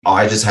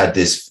I just had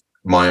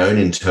my own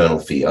internal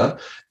fear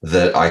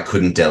that I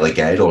couldn't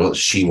delegate, or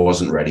she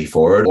wasn't ready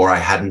for it, or I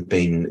hadn't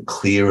been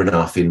clear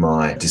enough in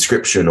my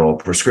description or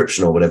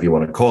prescription or whatever you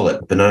want to call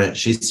it. But no,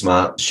 she's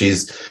smart.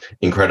 She's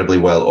incredibly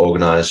well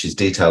organized. She's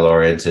detail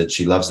oriented.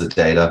 She loves the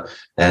data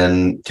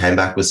and came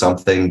back with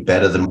something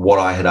better than what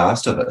I had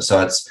asked of her.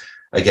 So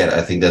again,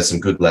 I think there's some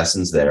good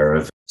lessons there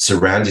of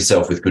surround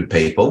yourself with good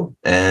people,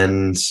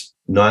 and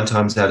 9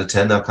 times out of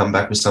 10, they'll come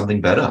back with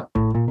something better.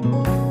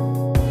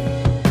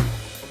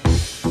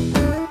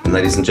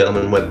 Ladies and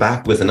gentlemen, we're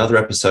back with another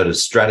episode of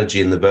Strategy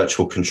in the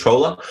Virtual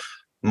Controller.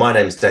 My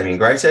name is Damien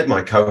Greathead,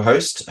 my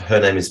co-host. Her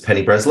name is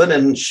Penny Breslin.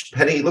 And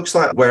Penny, looks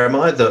like, where am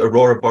I? The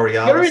Aurora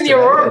Borealis. You're in the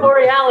Aurora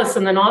Borealis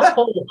in the North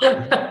Pole.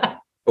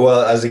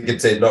 Well, as you can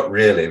see, not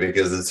really,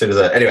 because as soon as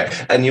anyway,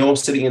 and you're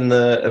sitting in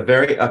a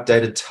very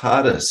updated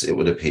TARDIS, it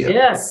would appear.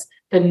 Yes,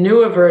 the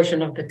newer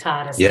version of the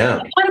TARDIS. Yeah.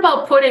 What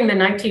about putting the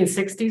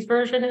 1960s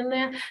version in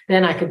there?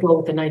 Then I could go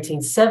with the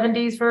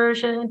 1970s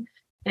version.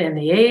 And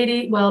the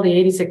 80s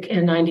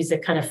and 90s,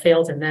 it kind of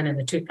failed. And then in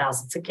the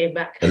 2000s, it came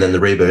back. And then the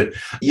reboot.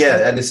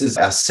 Yeah, and this is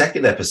our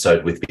second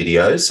episode with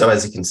videos. So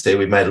as you can see,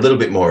 we've made a little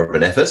bit more of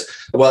an effort.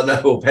 Well,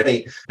 no,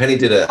 Penny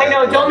did I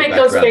know, don't make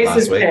those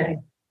faces, Penny.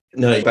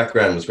 No, your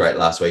background was great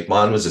last week.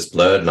 Mine was just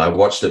blurred, and I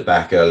watched it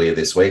back earlier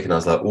this week, and I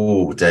was like,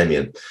 "Ooh,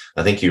 Damien,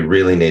 I think you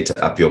really need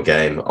to up your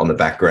game on the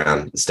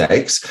background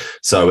stakes."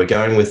 So we're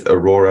going with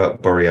Aurora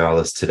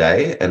Borealis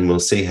today, and we'll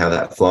see how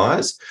that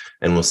flies,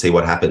 and we'll see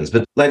what happens.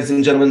 But ladies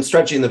and gentlemen,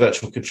 Strategy in the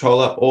Virtual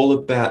Controller, all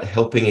about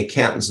helping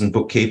accountants and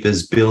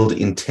bookkeepers build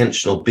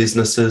intentional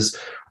businesses.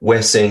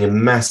 We're seeing a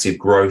massive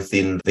growth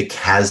in the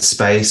CAS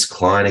space,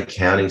 client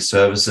accounting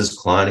services,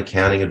 client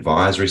accounting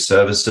advisory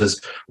services,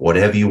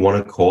 whatever you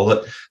want to call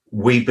it.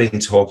 We've been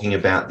talking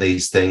about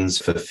these things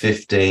for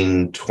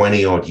 15,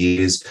 20 odd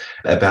years,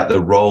 about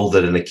the role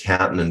that an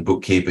accountant and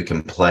bookkeeper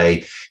can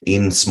play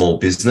in small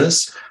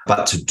business.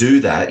 But to do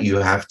that, you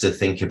have to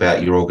think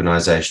about your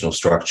organizational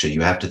structure.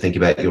 You have to think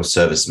about your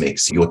service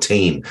mix, your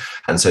team.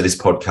 And so this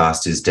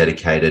podcast is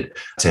dedicated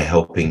to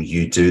helping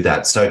you do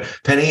that. So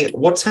Penny,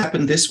 what's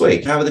happened this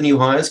week? How are the new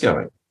hires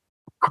going?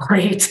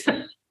 Great.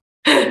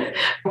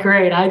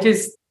 Great.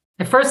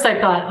 At first I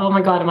thought, oh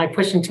my God, am I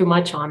pushing too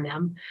much on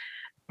them?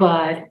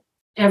 But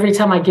every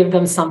time I give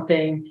them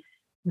something,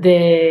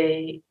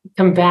 they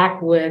come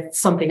back with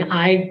something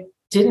I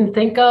didn't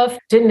think of,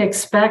 didn't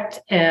expect,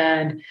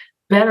 and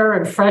better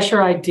and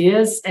fresher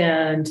ideas.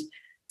 And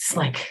it's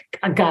like,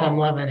 God, I'm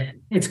loving it.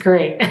 It's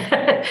great.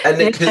 And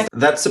because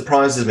that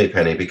surprises me,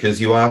 Penny,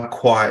 because you are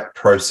quite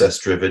process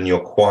driven. You're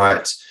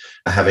quite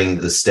having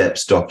the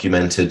steps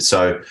documented.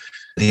 So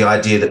the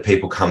idea that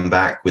people come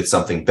back with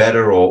something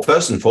better, or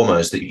first and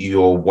foremost, that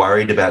you're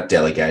worried about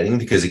delegating,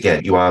 because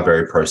again, you are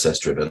very process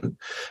driven,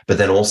 but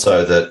then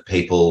also that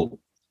people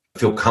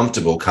feel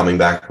comfortable coming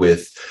back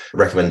with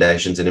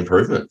recommendations and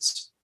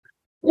improvements.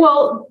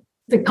 Well,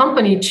 the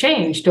company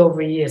changed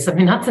over years. I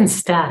mean, nothing's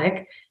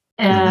static,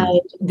 and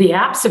the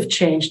apps have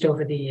changed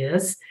over the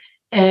years.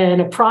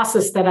 And a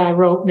process that I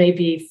wrote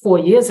maybe 4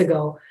 years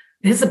ago,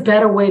 there's a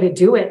better way to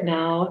do it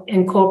now,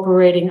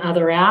 incorporating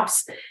other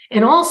apps.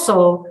 And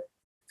also,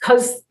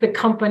 because the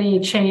company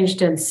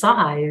changed in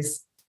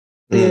size,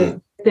 there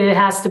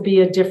has to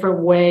be a different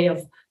way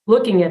of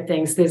looking at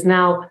things. There's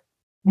now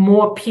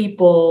more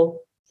people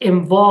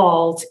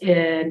involved,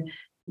 and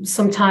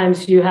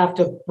sometimes you have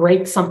to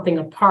break something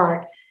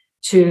apart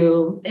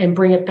and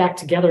bring it back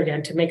together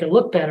again to make it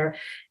look better.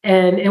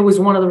 And it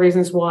was one of the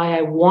reasons why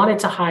I wanted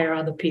to hire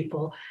other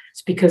people.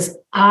 It's because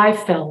I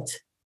felt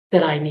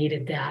that I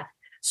needed that.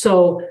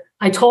 So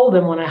I told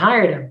them when I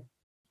hired him,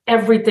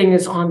 everything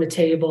is on the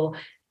table.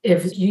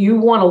 If you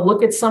want to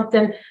look at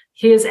something,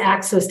 here's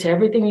access to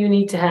everything you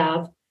need to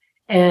have.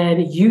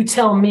 And you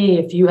tell me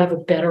if you have a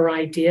better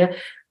idea.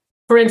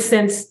 For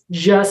instance,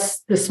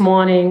 just this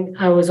morning,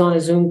 I was on a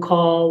Zoom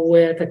call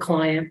with a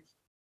client.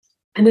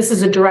 And this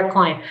is a direct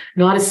client,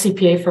 not a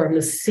CPA firm,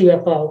 the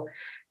CFO.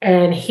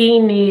 And he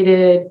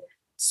needed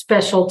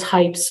special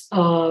types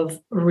of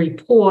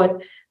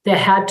report that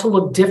had to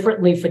look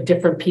differently for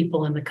different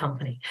people in the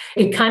company.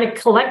 It kind of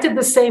collected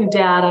the same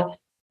data,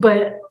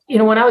 but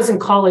when I was in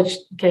college,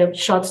 okay,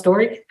 short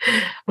story.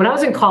 When I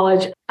was in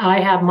college, I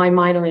have my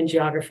minor in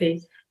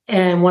geography.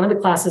 And one of the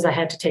classes I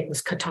had to take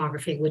was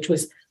cartography,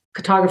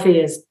 cartography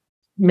is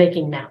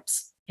making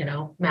maps,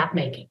 map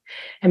making.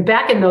 And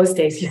back in those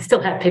days, you still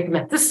had paper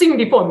maps. This is even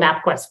before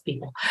MapQuest,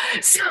 people.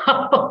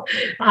 So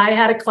I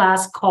had a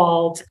class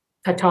called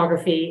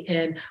cartography.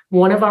 And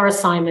one of our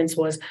assignments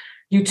was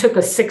you took a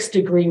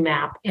 6-degree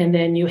map, and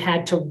then you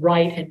had to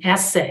write an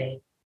essay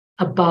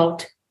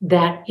about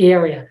that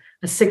area,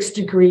 a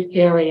 6-degree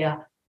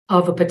area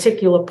of a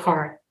particular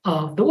part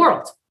of the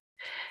world.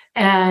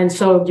 And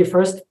so your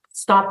first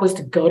stop was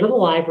to go to the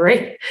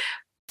library,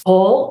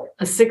 pull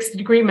a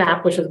 6-degree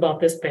map, which is about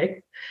this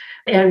big,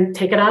 and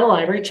take it out of the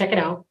library, check it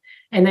out.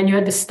 And then you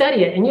had to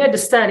study it. And you had to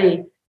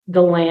study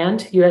the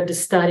land. You had to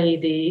study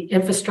the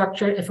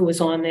infrastructure, if it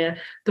was on there,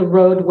 the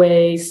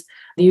roadways,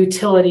 the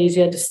utilities.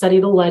 You had to study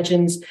the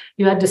legends.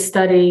 You had to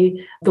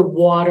study the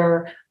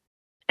water.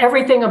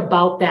 everything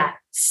about that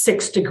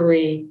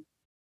 6-degree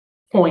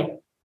point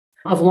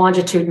of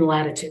longitude and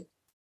latitude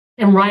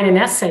and write an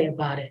essay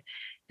about it.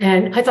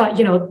 And I thought,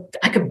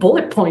 I could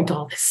bullet point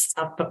all this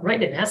stuff, but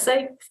write an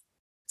essay?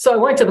 So I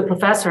went to the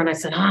professor and I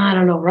said, I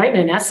don't know, write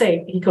an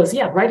essay. He goes,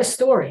 yeah, write a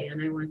story.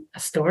 And I went, a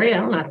story? I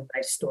don't know how to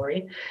write a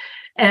story.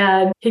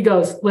 And he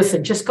goes,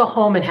 listen, just go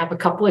home and have a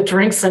couple of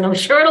drinks and I'm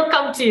sure it'll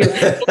come to you.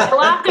 And I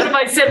laughed at him.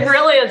 I said,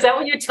 really? Is that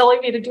what you're telling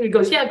me to do? He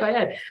goes, yeah, go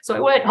ahead. So I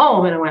went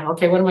home and I went,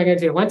 okay, what am I going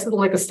to do? I went to the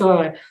liquor store.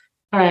 I went,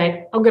 all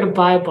right, I'm going to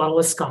buy a bottle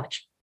of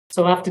scotch.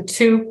 So after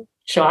 2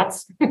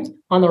 shots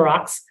on the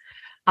rocks,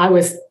 I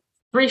was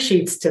 3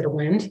 sheets to the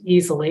wind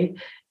easily.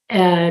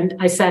 And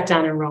I sat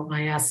down and wrote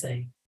my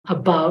essay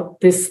about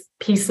this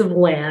piece of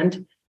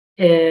land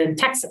in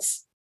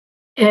Texas.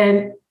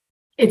 And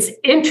it's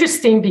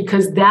interesting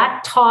because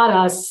that taught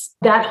us,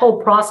 that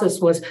whole process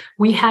was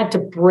we had to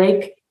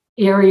break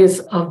areas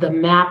of the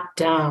map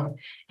down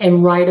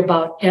and write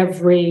about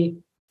every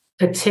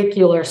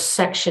particular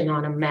section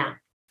on a map.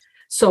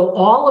 So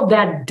all of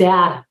that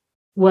data,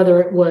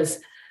 whether it was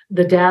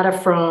the data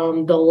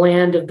from the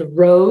land of the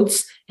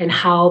roads and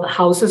how the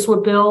houses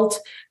were built,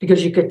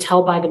 because you could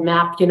tell by the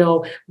map,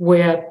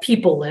 where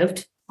people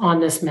lived on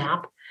this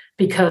map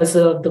because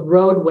of the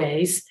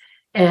roadways.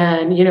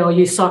 And,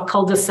 you saw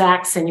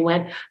cul-de-sacs and you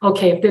went,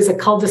 okay, if there's a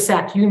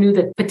cul-de-sac, you knew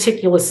that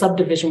particular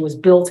subdivision was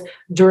built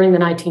during the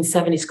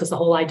 1970s because the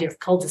whole idea of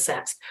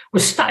cul-de-sacs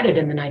was started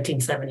in the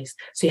 1970s.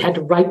 So you had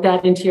to write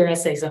that into your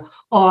essays.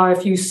 Or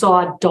if you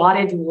saw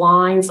dotted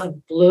lines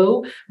of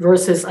blue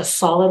versus a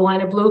solid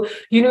line of blue,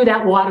 you knew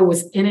that water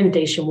was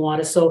inundation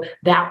water. So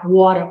that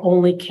water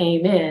only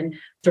came in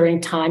during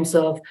times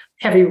of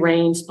heavy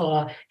rains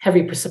or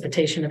heavy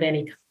precipitation of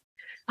any kind.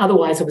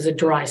 Otherwise, it was a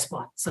dry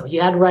spot. So you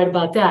had to write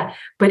about that.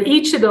 But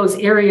each of those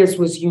areas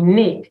was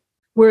unique.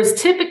 Whereas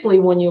typically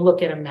when you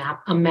look at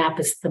a map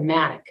is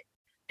thematic,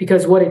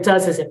 because what it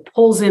does is it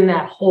pulls in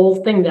that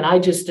whole thing that I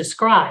just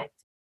described.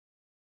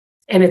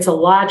 And it's a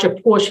larger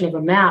portion of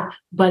a map,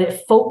 but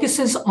it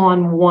focuses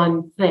on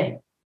one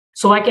thing.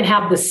 So I can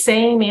have the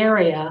same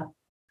area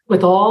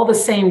with all the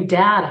same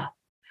data,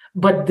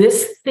 but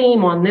this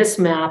theme on this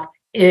map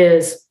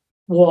is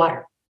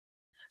water.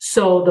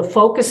 So the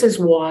focus is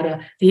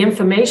water. The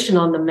information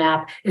on the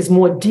map is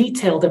more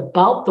detailed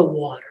about the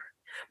water,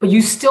 but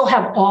you still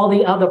have all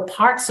the other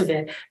parts of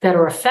it that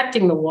are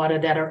affecting the water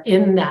that are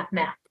in that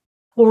map.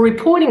 Well,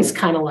 reporting is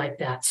kind of like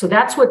that. So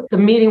that's what the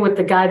meeting with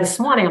the guy this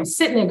morning, I'm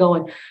sitting there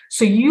going,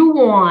 so you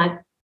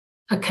want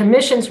a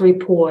commission's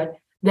report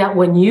that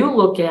when you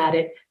look at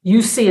it,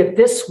 you see it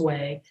this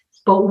way,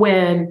 but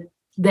when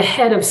the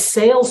head of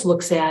sales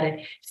looks at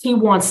it, he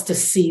wants to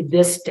see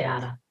this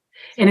data.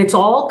 And it's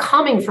all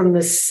coming from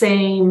the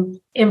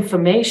same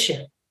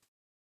information,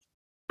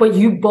 but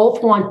you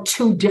both want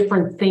 2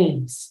 different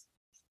themes,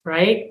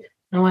 right?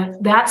 And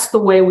that's the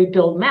way we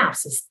build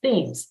maps, is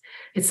themes.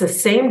 It's the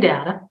same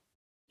data.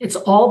 It's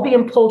all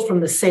being pulled from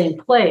the same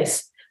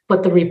place,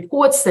 but the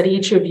reports that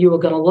each of you are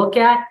going to look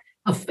at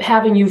are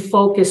having you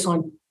focus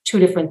on 2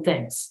 different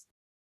things.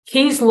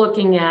 He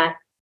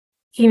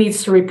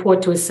needs to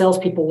report to his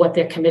salespeople what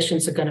their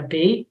commissions are going to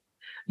be.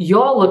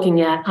 You're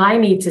looking at, I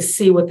need to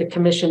see what the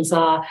commissions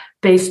are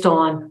based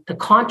on the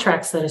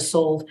contracts that are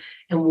sold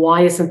and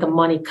why isn't the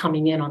money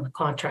coming in on the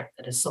contract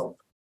that is sold,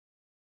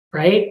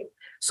 right?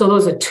 So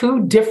those are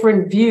 2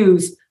 different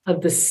views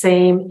of the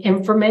same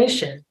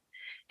information.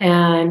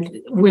 And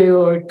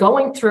we're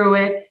going through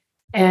it,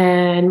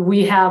 and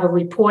we have a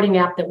reporting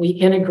app that we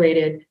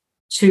integrated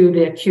to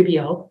the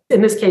QBO.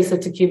 In this case,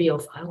 it's a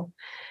QBO file,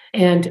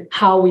 and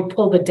how we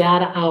pull the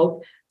data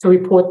out to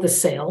report the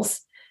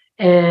sales.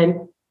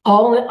 And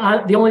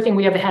the only thing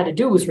we ever had to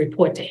do was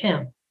report to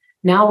him.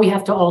 Now we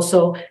have to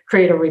also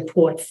create a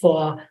report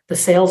for the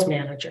sales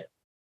manager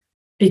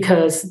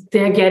because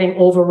they're getting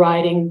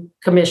overriding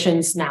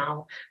commissions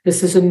now.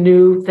 This is a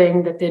new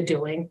thing that they're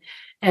doing.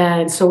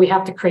 And so we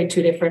have to create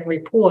 2 different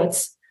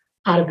reports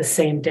out of the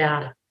same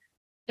data.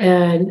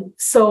 And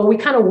so we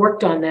kind of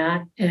worked on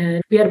that,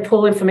 and we had to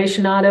pull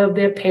information out of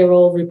their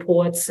payroll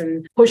reports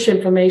and push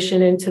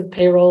information into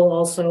payroll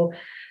also.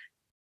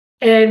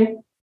 And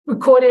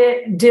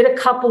recorded, did a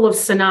couple of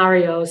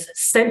scenarios,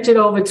 sent it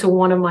over to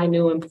one of my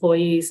new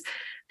employees,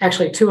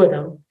 actually 2 of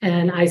them.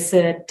 And I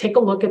said, take a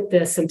look at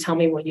this and tell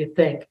me what you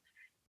think.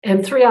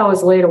 And 3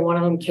 hours later, one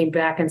of them came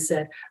back and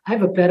said, I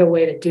have a better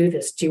way to do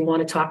this. Do you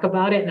want to talk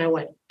about it? And I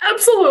went,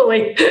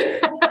 absolutely.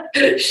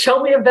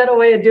 Show me a better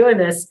way of doing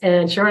this.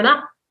 And sure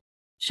enough,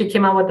 she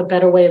came out with a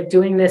better way of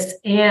doing this.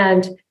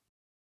 And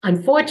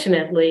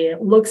unfortunately,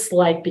 it looks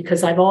like,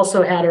 because I've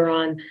also had her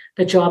on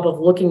the job of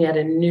looking at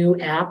a new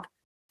app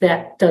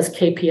that does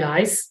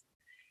KPIs.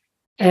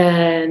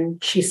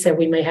 And she said,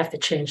 we may have to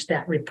change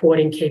that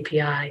reporting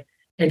KPI.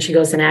 And she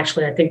goes, and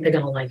actually, I think they're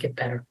going to like it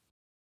better.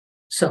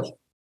 So.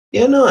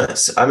 Yeah,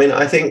 nice. I mean,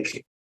 I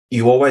think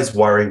you always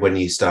worry when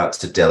you start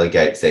to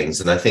delegate things.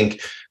 And I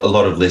think a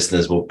lot of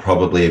listeners will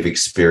probably have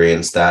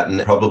experienced that. And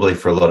probably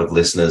for a lot of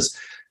listeners,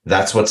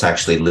 that's what's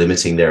actually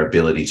limiting their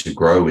ability to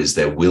grow, is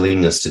their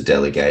willingness to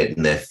delegate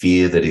and their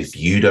fear that if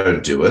you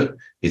don't do it,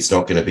 it's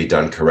not going to be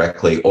done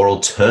correctly. Or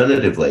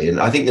alternatively, and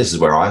I think this is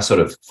where I sort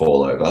of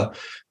fall over,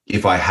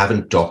 if I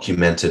haven't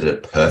documented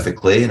it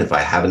perfectly and if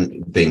I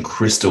haven't been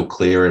crystal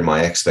clear in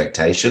my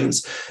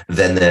expectations,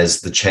 then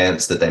there's the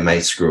chance that they may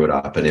screw it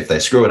up. And if they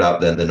screw it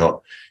up, then they're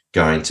not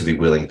going to be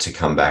willing to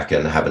come back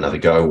and have another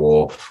go,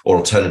 or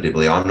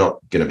alternatively, I'm not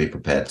going to be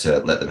prepared to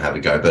let them have a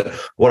go. But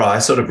what I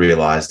sort of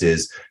realized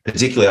is,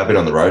 particularly I've been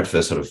on the road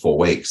for sort of 4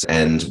 weeks,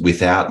 and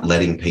without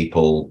letting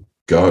people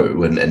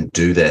go and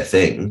do their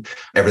thing,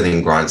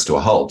 everything grinds to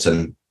a halt.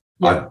 And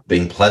I've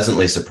been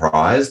pleasantly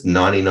surprised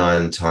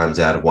 99 times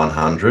out of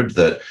 100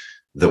 that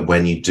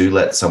when you do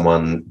let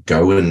someone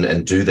go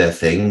and do their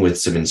thing with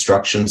some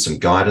instruction, some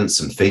guidance,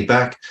 some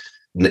feedback,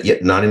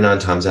 yet 99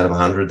 times out of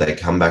 100, they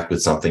come back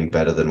with something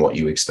better than what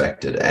you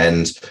expected.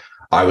 And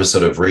I was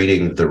sort of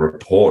reading the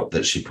report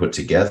that she put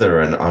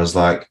together, and I was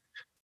like,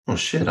 oh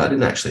shit, I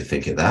didn't actually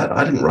think of that.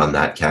 I didn't run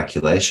that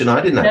calculation.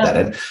 I didn't have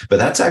that in. But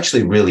that's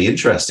actually really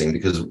interesting,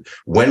 because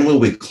when will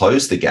we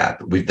close the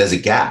gap? There's a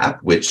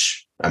gap,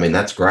 which, I mean,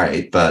 that's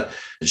great. But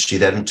she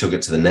then took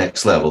it to the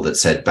next level that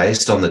said,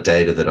 based on the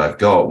data that I've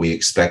got, we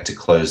expect to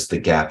close the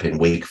gap in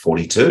week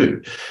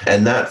 42.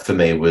 And that for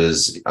me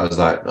was, I was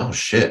like, oh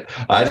shit,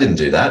 I didn't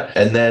do that.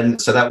 And then,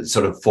 so that was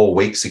sort of 4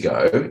 weeks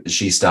ago,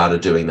 she started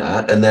doing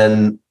that. And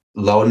then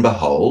lo and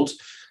behold,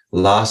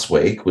 last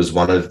week was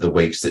one of the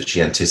weeks that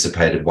she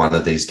anticipated one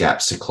of these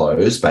gaps to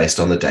close based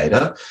on the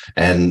data.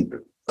 And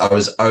I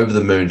was over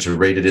the moon to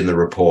read it in the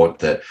report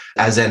that,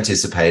 as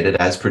anticipated,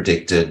 as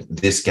predicted,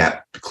 this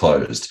gap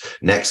closed.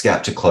 Next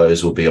gap to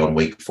close will be on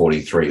week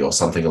 43 or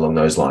something along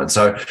those lines.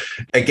 So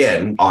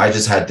again, I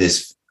just had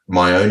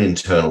my own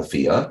internal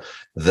fear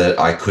that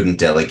I couldn't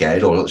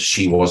delegate, or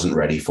she wasn't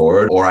ready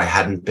for it, or I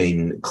hadn't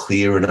been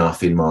clear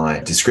enough in my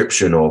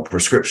description or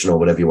prescription or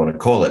whatever you want to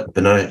call it.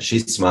 But no,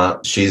 she's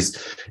smart.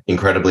 She's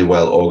incredibly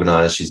well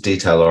organized. She's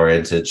detail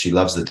oriented. She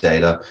loves the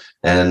data,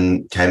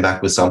 and came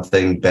back with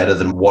something better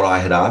than what I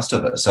had asked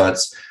of her. So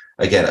it's,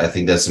 again, I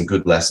think there's some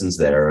good lessons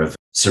there of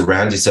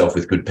surround yourself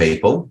with good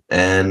people,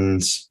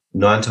 and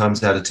 9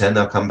 times out of 10,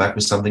 they'll come back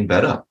with something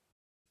better.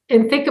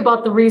 And think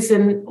about the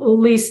reason, at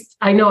least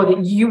I know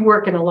that you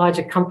work in a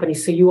larger company,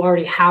 so you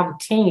already have a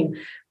team.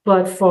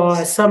 But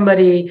for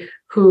somebody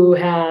who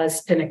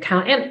has an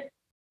account, and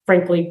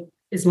frankly,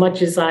 as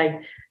much as I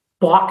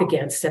balk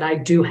against it, I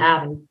do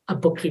have a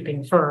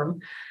bookkeeping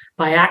firm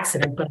by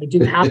accident, but I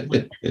do have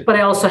one. But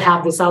I also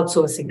have this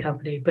outsourcing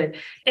company. But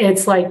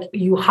it's like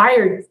you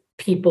hired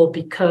people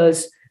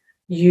because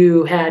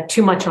you had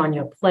too much on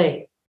your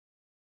plate.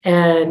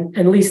 And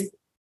at least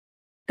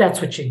that's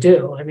what you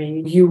do. I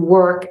mean, you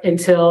work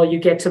until you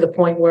get to the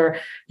point where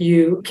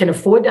you can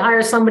afford to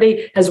hire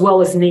somebody as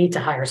well as need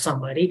to hire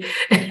somebody.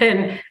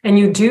 And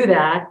you do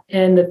that.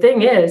 And the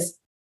thing is,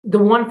 the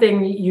one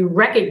thing you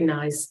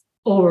recognize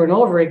over and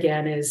over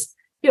again is,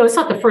 it's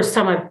not the first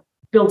time I've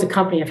built a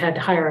company I've had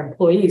to hire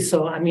employees.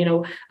 So, I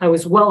mean, I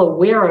was well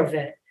aware of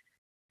it,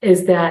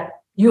 is that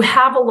you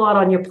have a lot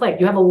on your plate.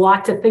 You have a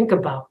lot to think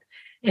about.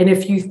 And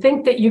if you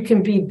think that you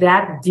can be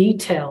that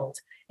detailed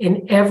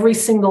in every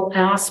single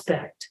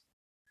aspect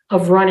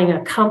of running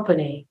a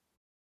company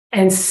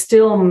and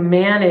still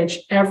manage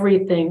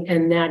everything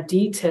in that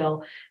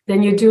detail,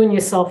 then you're doing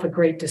yourself a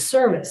great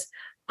disservice.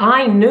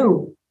 I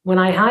knew when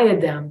I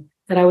hired them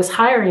that I was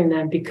hiring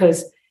them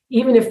because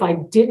even if I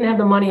didn't have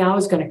the money, I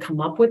was going to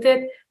come up with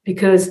it,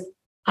 because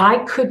I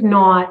could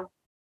not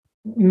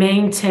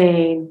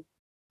maintain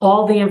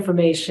all the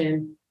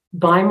information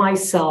by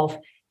myself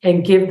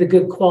and give the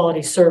good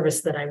quality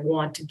service that I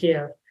want to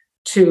give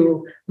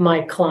to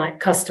my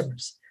client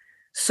customers.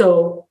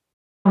 So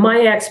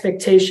my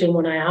expectation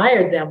when I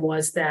hired them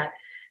was that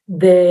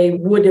they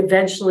would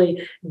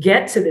eventually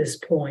get to this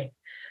point.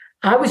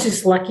 I was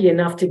just lucky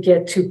enough to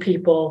get 2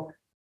 people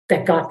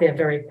that got there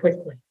very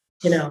quickly,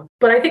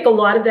 But I think a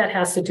lot of that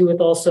has to do with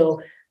also,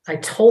 I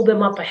told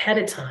them up ahead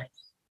of time.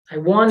 I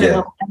warned them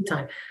up ahead of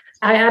time.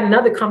 I had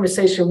another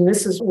conversation.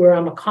 This is where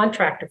I'm a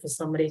contractor for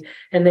somebody,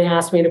 and they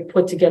asked me to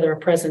put together a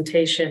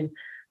presentation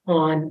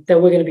on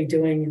that we're going to be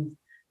doing in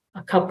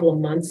a couple of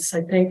months,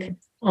 I think,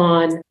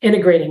 on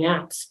integrating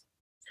apps.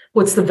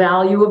 What's the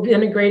value of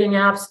integrating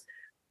apps?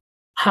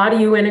 How do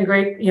you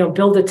integrate,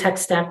 build a tech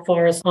stack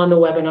for us on the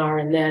webinar?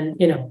 And then,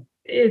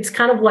 it's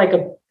kind of like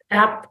a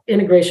app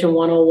integration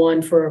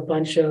 101 for a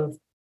bunch of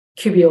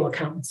QBO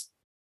accountants.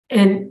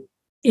 And,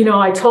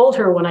 I told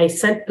her when I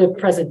sent the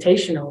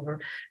presentation over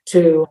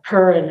to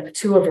her and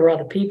 2 of her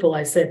other people,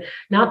 I said,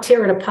 now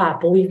tear it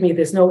apart. Believe me,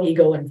 there's no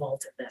ego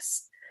involved in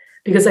this,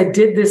 because I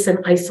did this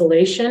in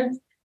isolation.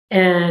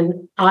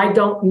 And I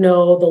don't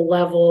know the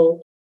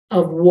level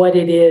of what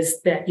it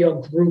is that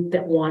your group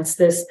that wants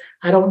this.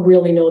 I don't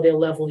really know their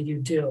level. You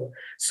do.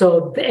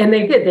 So, and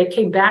they did. They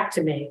came back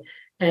to me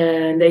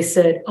and they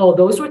said, oh,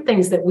 those were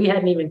things that we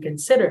hadn't even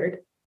considered.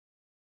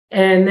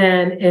 And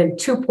then in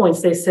 2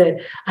 points, they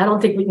said, I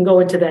don't think we can go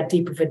into that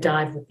deep of a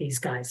dive with these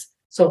guys.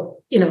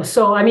 So,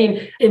 I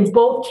mean, in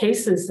both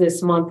cases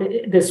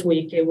this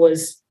week, it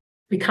was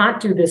we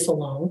can't do this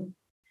alone.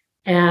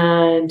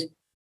 And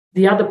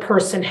the other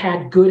person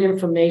had good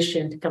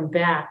information to come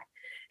back.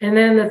 And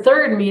then the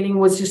third meeting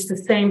was just the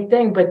same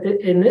thing. But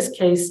in this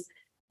case,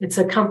 it's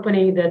a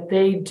company that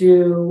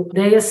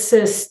they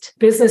assist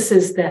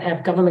businesses that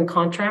have government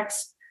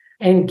contracts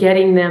and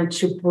getting them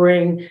to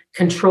bring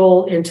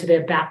control into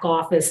their back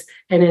office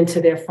and into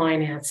their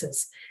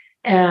finances.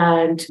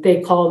 And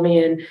they called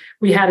me and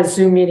we had a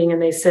Zoom meeting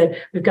and they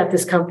said, we've got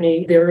this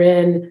company, they're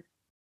in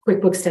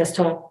QuickBooks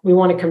Desktop. We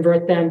want to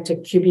convert them to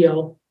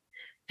QBO.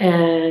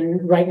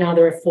 And right now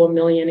they're at $4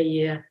 million a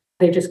year.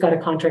 They just got a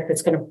contract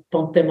that's going to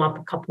bump them up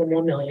a couple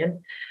more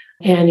million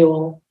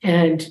annual.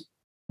 And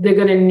they're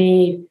going to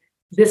need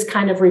this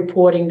kind of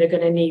reporting. They're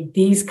going to need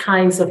these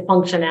kinds of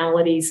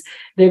functionalities.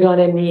 They're going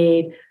to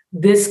need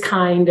this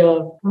kind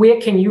of,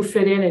 where can you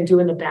fit in and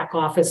doing the back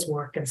office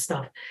work and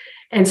stuff.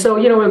 And so,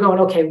 we're going,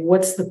 okay,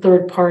 what's the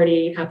third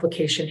party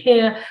application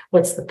here?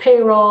 What's the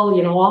payroll?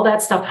 All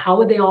that stuff. How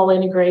would they all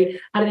integrate?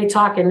 How do they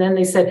talk? And then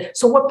they said,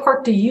 so what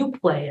part do you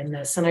play in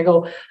this? And I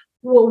go,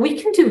 well, we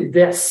can do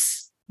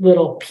this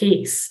little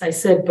piece. I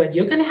said, but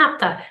you're going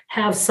to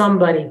have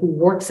somebody who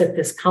works at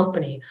this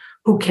company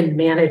who can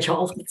manage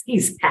all of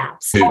these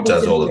apps. Who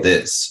does all of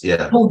this?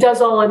 Yeah. Who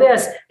does all of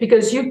this?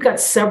 Because you've got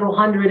several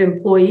hundred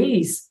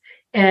employees.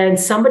 And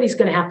somebody's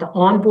going to have to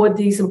onboard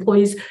these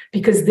employees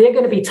because they're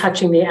going to be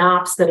touching the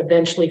apps that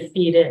eventually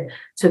feed in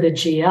to the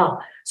GL.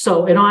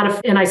 So and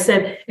I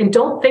said, and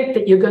don't think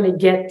that you're going to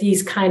get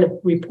these kind of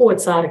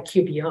reports out of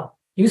QBO.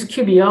 Use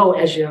QBO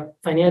as your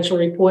financial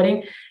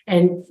reporting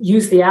and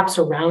use the apps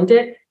around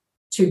it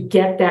to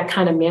get that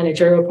kind of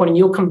managerial reporting.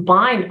 You'll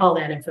combine all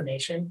that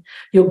information.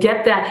 You'll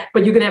get that,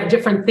 but you're going to have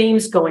different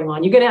themes going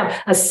on. You're going to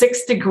have a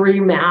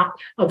 6-degree map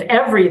of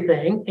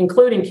everything,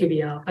 including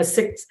QBO,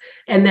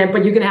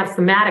 but you're going to have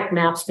thematic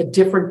maps for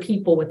different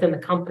people within the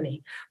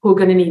company who are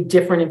going to need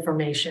different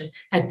information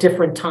at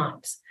different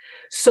times.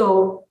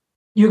 So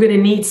you're going to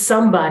need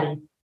somebody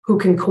who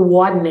can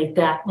coordinate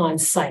that on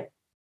site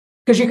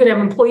because you could have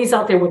employees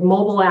out there with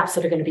mobile apps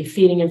that are going to be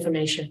feeding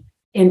information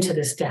into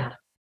this data.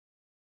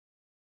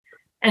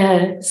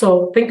 And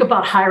so think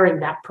about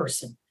hiring that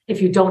person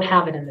if you don't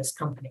have it in this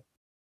company.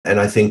 And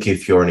I think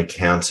if you're an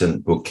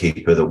accountant,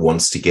 bookkeeper that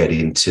wants to get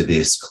into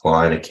this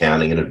client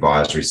accounting and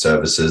advisory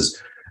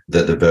services,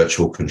 the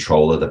virtual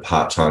controller, the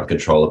part-time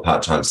controller,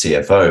 part-time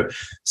CFO,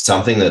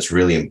 something that's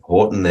really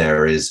important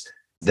there is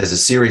there's a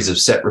series of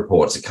set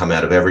reports that come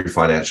out of every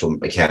financial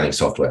accounting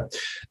software.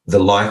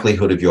 The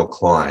likelihood of your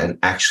client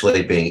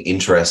actually being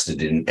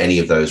interested in any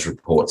of those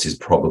reports is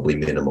probably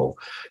minimal.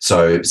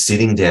 So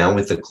sitting down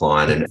with the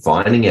client and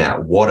finding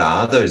out what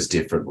are those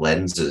different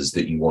lenses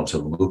that you want to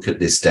look at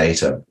this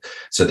data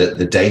so that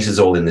the data is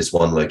all in this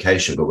one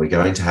location, but we're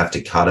going to have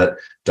to cut it,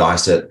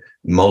 dice it,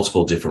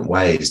 multiple different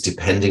ways,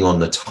 depending on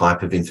the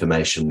type of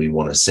information we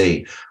want to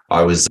see.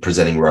 I was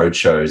presenting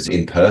roadshows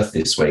in Perth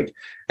this week,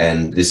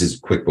 and this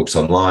is QuickBooks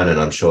Online, and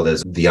I'm sure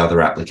there's the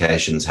other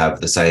applications have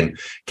the same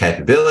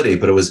capability,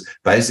 but it was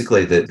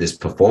basically this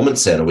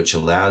performance center, which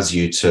allows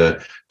you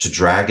to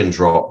drag and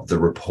drop the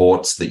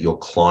reports that your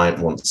client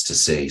wants to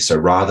see. So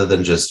rather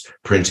than just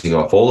printing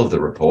off all of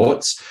the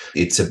reports,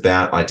 it's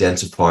about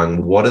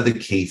identifying what are the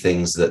key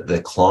things that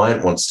the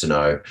client wants to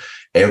know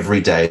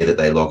every day that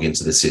they log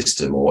into the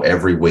system or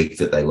every week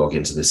that they log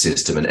into the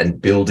system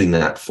and building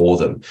that for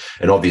them.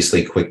 And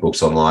obviously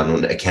QuickBooks Online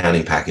and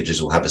accounting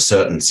packages will have a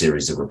certain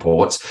series of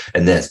reports,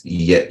 and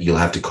yet you'll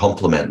have to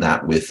complement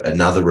that with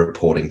another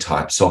reporting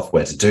type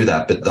software to do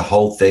that. But the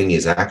whole thing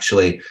is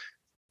actually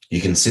you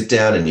can sit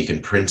down and you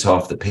can print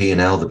off the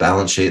P&L, the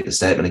balance sheet, the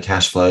statement of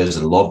cash flows,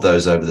 and lob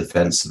those over the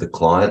fence to the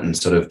client and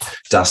sort of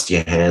dust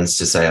your hands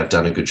to say, I've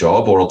done a good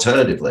job. Or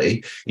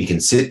alternatively, you can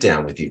sit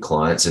down with your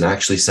clients and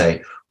actually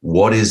say,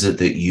 what is it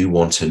that you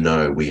want to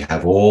know? We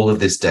have all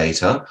of this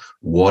data.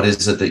 What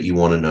is it that you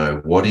want to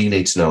know? What do you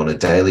need to know on a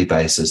daily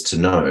basis to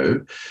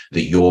know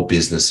that your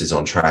business is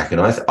on track? And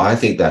I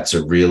think that's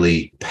a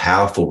really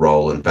powerful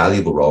role and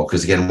valuable role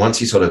because, again, once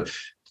you sort of,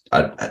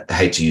 I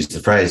hate to use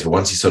the phrase, but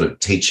once you sort of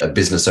teach a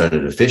business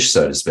owner to fish,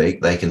 so to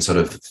speak, they can sort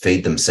of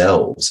feed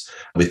themselves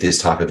with this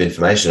type of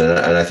information.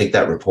 And I think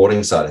that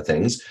reporting side of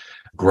things,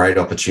 great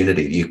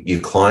opportunity.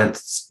 Your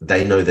clients,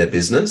 they know their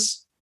business,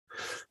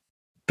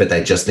 but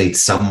they just need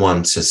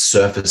someone to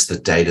surface the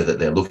data that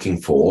they're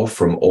looking for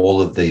from all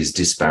of these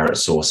disparate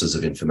sources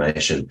of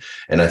information.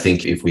 And I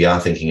think if we are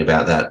thinking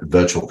about that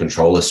virtual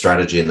controller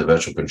strategy and the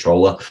virtual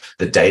controller,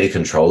 the data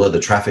controller,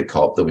 the traffic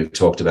cop that we've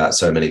talked about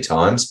so many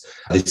times,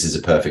 this is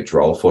a perfect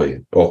role for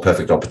you or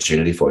perfect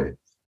opportunity for you.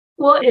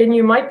 Well, and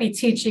you might be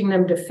teaching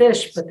them to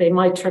fish, but they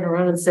might turn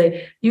around and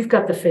say, you've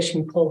got the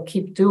fishing pole,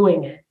 keep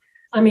doing it.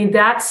 I mean,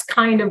 that's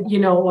kind of,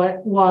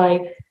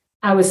 why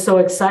I was so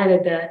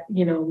excited that,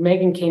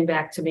 Megan came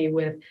back to me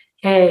with,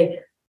 hey,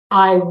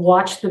 I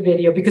watched the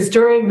video because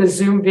during the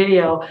Zoom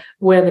video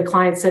when the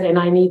client said, and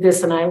I need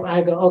this, and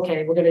I go,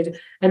 okay, we're going to do,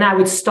 and I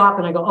would stop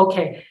and I go,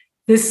 okay,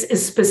 this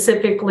is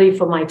specifically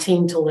for my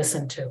team to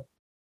listen to.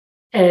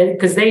 And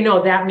because they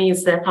know that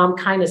means that I'm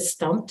kind of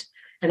stumped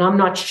and I'm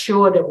not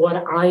sure that what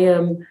I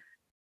am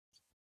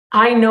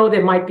I know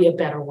there might be a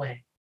better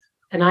way.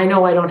 And I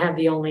know I don't have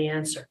the only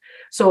answer.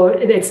 So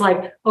it's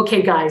like,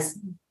 okay, guys,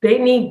 they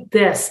need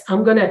this.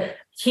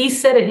 He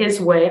said it his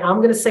way. I'm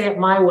going to say it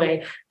my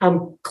way.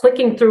 I'm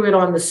clicking through it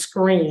on the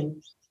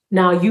screen.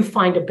 Now you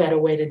find a better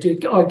way to do,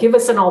 or give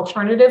us an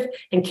alternative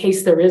in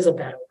case there is a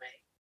better way.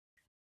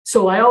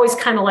 So I always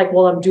kind of like,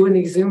 while I'm doing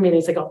these Zoom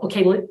meetings, I go,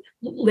 okay,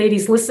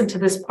 ladies, listen to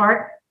this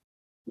part.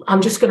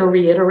 I'm just going to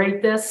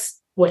reiterate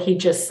what he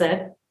just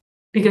said,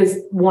 because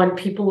one,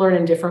 people learn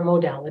in different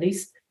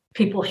modalities.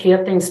 People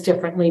hear things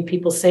differently.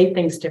 People say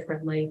things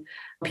differently.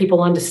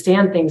 People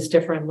understand things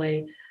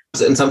differently.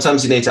 And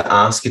sometimes you need to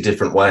ask a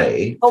different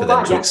way for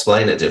them to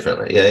explain it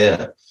differently.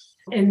 Yeah.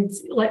 And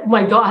like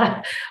my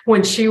daughter,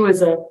 when she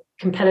was a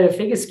competitive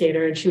figure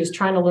skater and she was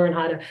trying to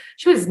learn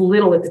she was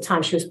little at the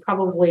time. She was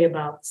probably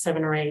about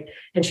 7 or 8.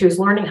 And she was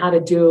learning how to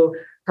do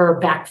her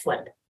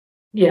backflip,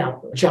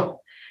 jump.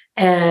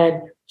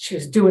 And she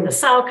was doing the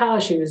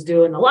Salchow. She was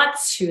doing the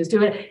Lutz. She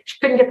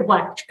couldn't get the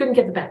black. She couldn't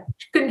get the back.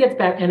 She couldn't get the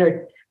back. And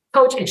her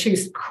coach, and she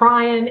was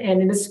crying.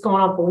 And this is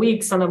going on for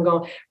weeks. And I'm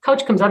going,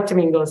 coach comes up to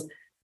me and goes,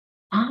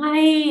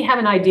 I have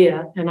an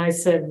idea. And I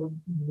said,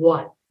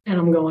 what? And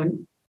I'm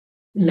going,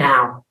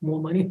 now, more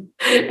money.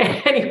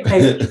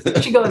 Anyway,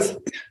 she goes,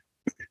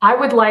 I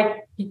would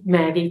like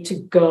Maggie to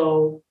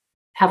go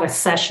have a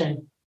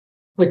session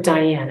with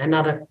Diane,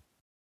 another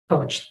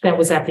coach that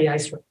was at the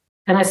ice rink.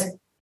 And I said,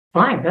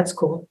 fine, that's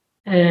cool.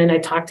 And I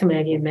talked to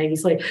Maggie, and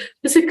Maggie's like,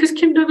 is it because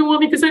Kim doesn't want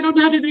me because I don't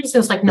know how to do this? And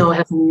I was like, no, it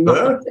has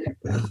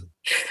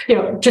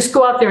nothing. Just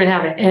go out there and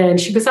have it. And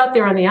she goes out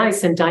there on the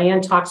ice, and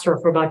Diane talks to her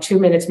for about 2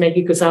 minutes.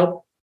 Maggie goes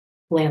out,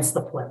 lands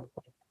the flip.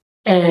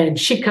 And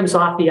she comes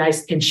off the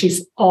ice and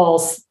she's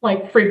all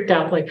like freaked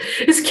out. Like,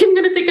 is Kim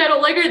going to think I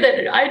don't like her?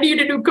 That I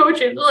need a new coach?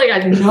 And like,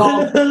 I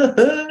know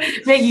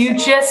that you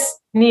just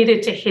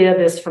needed to hear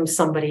this from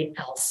somebody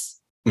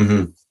else.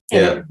 Mm-hmm.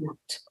 Yeah.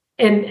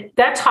 And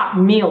that taught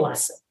me a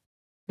lesson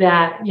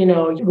that,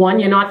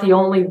 one, you're not the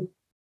only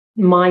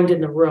mind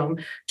in the room.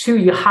 2,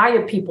 you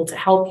hire people to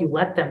help you,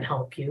 let them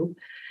help you.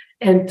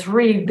 And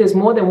 3, there's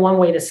more than one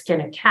way to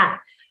skin a cat.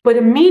 But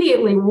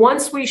immediately,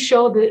 once we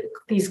show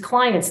these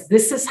clients,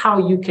 this is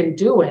how you can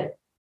do it.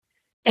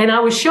 And I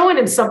was showing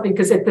him something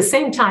because at the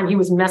same time, he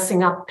was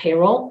messing up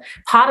payroll.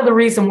 Part of the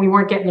reason we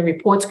weren't getting the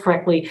reports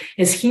correctly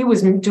is he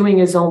was doing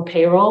his own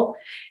payroll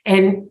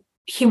and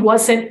he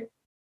wasn't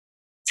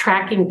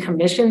tracking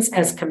commissions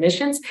as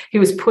commissions. He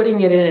was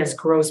putting it in as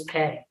gross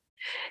pay.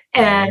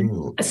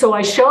 And so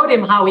I showed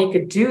him how he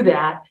could do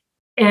that.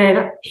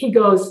 And he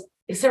goes,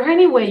 is there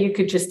any way you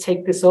could just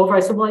take this over?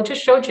 I said, well, I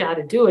just showed you how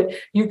to do it.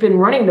 You've been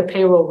running the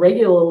payroll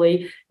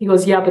regularly. He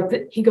goes, yeah, but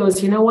he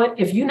goes, you know what?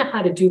 If you know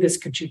how to do this,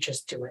 could you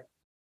just do it?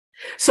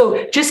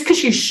 So just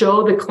because you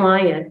show the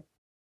client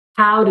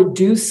how to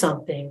do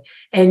something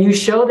and you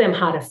show them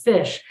how to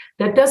fish,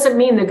 that doesn't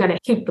mean they're going to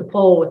keep the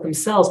pole with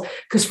themselves,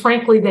 because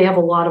frankly, they have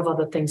a lot of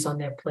other things on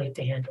their plate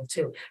to handle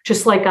too,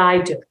 just like I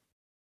do,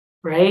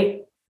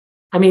 right?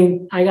 I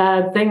mean, I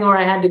got a thing where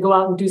I had to go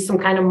out and do some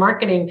kind of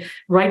marketing,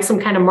 write some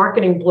kind of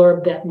marketing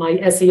blurb that my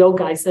SEO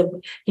guy said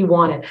he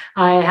wanted.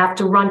 I have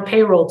to run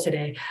payroll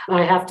today.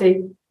 I have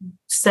to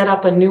set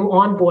up a new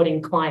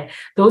onboarding client.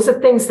 Those are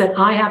things that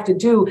I have to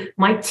do.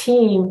 My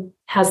team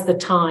has the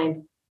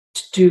time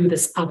to do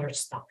this other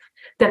stuff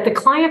that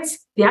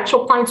the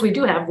actual clients we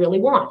do have really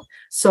want.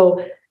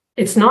 So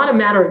it's not a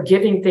matter of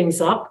giving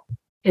things up.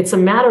 It's a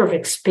matter of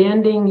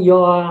expanding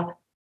your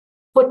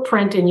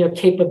footprint and your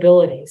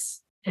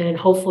capabilities, and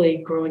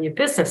hopefully growing your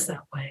business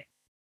that way,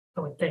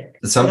 I would think.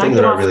 Something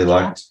that I really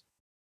liked.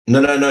 No,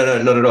 not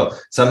at all.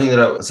 Something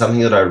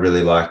that I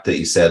really liked that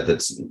you said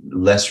that's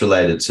less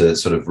related to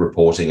sort of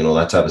reporting and all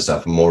that type of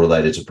stuff, and more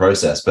related to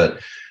process, but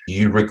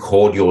you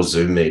record your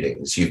Zoom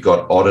meetings. You've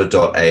got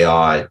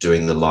Otter.ai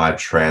doing the live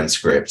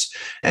transcript.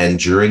 And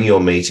during your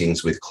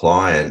meetings with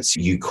clients,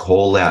 you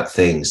call out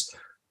things,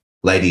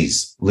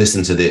 ladies,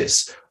 listen to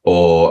this.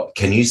 Or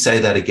can you say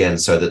that again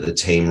so that the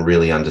team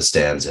really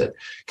understands it?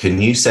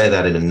 Can you say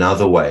that in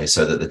another way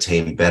so that the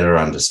team better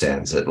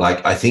understands it?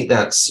 Like, I think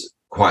that's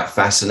quite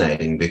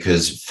fascinating,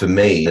 because for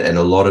me and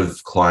a lot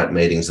of client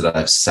meetings that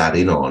I've sat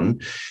in on,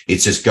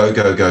 it's just go,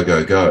 go, go,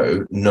 go,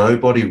 go.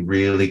 Nobody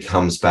really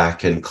comes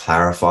back and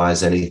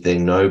clarifies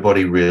anything.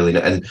 Nobody really,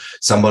 and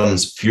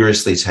someone's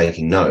furiously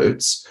taking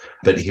notes,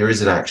 but here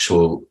is an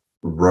actual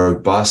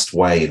robust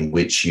way in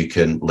which you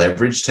can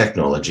leverage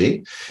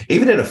technology.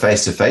 Even in a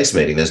face-to-face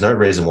meeting, there's no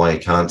reason why you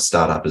can't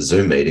start up a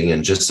Zoom meeting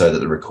and just so that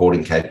the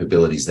recording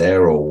capability's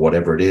there, or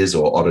whatever it is,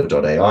 or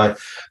Otter.ai,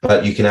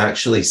 but you can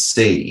actually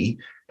see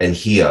and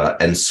hear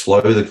and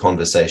slow the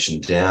conversation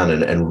down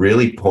and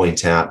really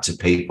point out to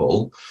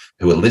people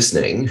who are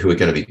listening, who are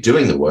going to be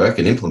doing the work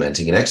and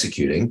implementing and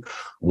executing,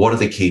 what are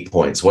the key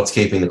points? What's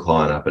keeping the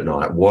client up at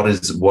night? What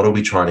are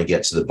we trying to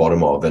get to the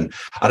bottom of? And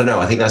I don't know,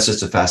 I think that's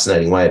just a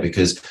fascinating way,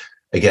 because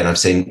again, I've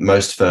seen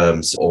most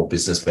firms or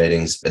business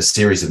meetings, a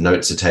series of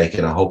notes are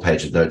taken, a whole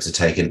page of notes are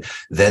taken,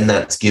 then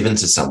that's given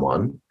to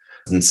someone,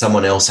 and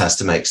someone else has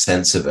to make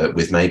sense of it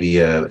with maybe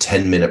a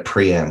 10-minute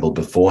preamble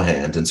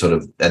beforehand and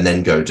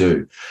then go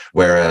do.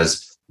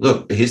 Whereas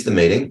look, here's the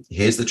meeting,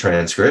 here's the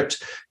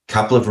transcript,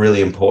 couple of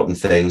really important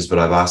things, but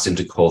I've asked him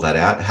to call that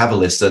out, have a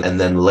listen, and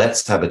then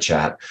let's have a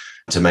chat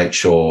to make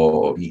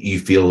sure you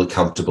feel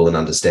comfortable in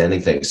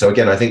understanding things. So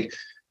again, I think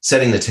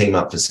setting the team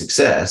up for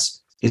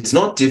success, it's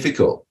not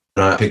difficult.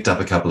 And I picked up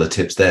a couple of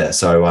tips there.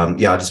 So I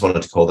just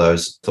wanted to call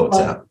those thoughts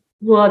out.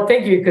 Well,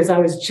 thank you, because I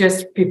was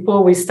just,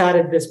 before we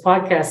started this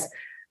podcast,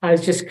 I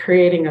was just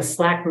creating a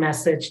Slack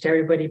message to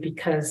everybody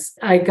because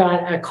I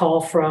got a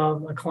call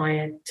from a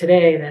client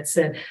today that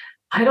said,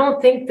 I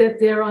don't think that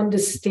they're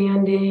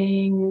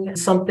understanding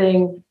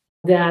something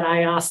that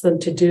I asked them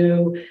to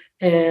do.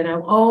 And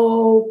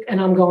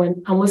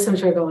I'm listening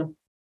to her going,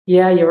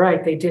 yeah, you're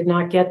right. They did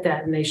not get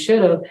that and they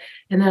should have.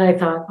 And then I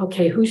thought,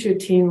 okay, who's your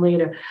team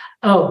leader?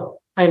 Oh,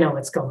 I know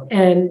what's going.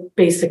 And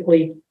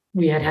basically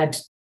we had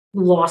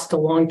lost a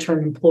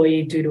long-term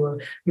employee due to a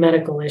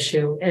medical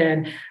issue,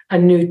 and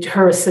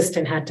her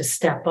assistant had to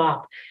step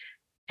up.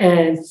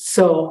 And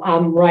so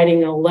I'm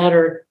writing a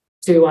letter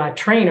to a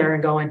trainer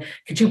and going,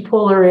 could you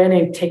pull her in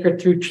and take her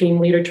through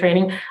team leader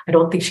training? I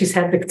don't think she's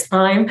had the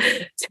time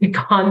to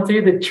gone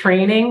through the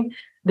training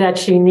that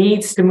she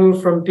needs to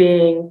move from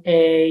being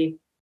a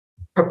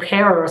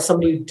preparer or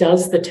somebody who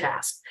does the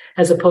task,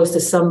 as opposed to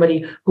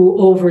somebody who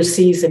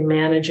oversees and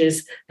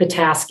manages the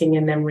tasking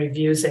and then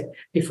reviews it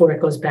before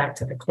it goes back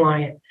to the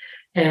client.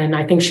 And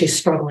I think she's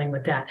struggling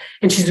with that.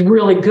 And she's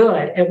really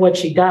good at what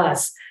she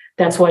does.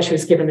 That's why she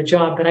was given the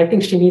job. But I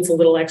think she needs a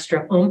little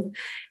extra oomph.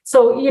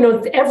 So,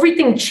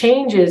 everything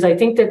changes. I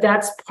think that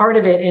that's part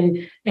of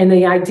it. And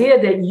the idea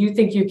that you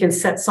think you can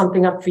set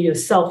something up for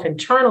yourself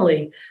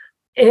internally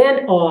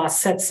or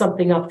set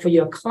something up for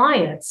your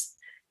clients,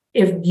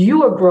 if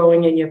you are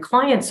growing and your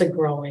clients are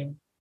growing,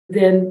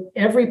 then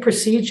every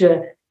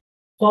procedure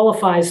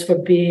qualifies for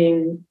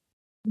being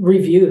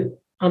reviewed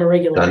on a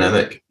regular basis.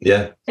 Dynamic,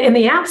 yeah. And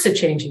the apps are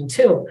changing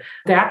too.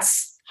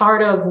 That's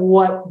part of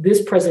what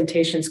this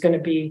presentation is going to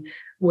be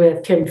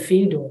with Kim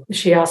Fiedel.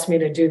 She asked me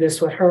to do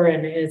this with her,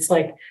 and it's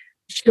like,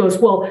 she goes,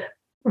 well,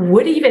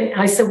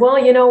 I said, well,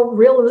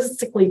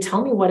 realistically,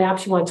 tell me what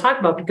apps you want to talk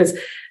about, because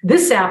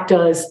this app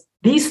does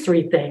these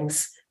 3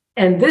 things,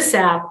 and this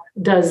app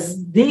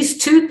does these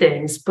 2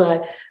 things,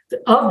 but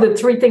of the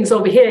 3 things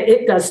over here,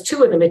 it does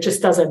 2 of them. It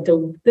just doesn't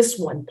do this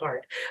one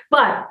part.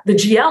 But the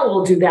GL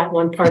will do that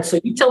one part. So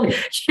you tell me,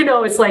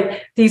 it's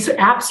like these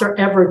apps are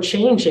ever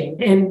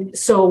changing. And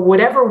so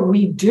whatever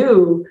we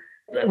do,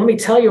 let me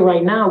tell you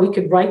right now, we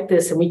could write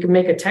this and we could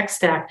make a tech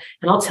stack.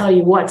 And I'll tell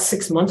you what,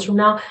 6 months from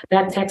now,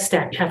 that tech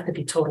stack have to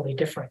be totally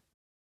different.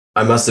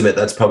 I must admit,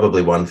 that's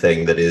probably one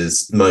thing that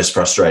is most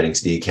frustrating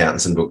to the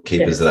accountants and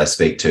bookkeepers that I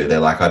speak to. They're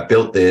like, I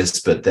built this,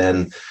 but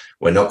then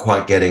we're not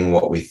quite getting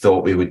what we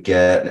thought we would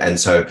get. And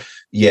so,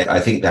 I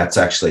think that's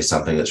actually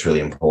something that's really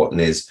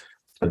important, is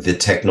the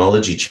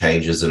technology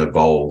changes and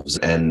evolves,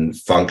 and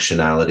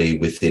functionality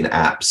within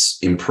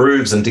apps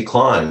improves and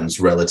declines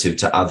relative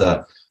to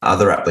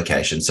other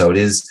applications. So it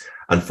is,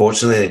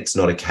 unfortunately, it's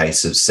not a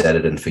case of set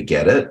it and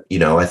forget it.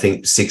 I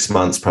think 6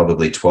 months,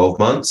 probably 12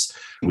 months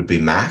would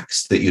be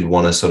max that you'd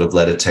want to sort of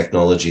let a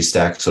technology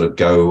stack sort of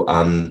go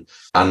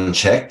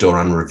unchecked or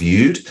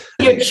unreviewed.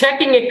 You're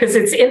checking it because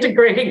it's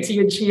integrating to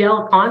your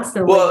GL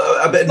constantly. Well,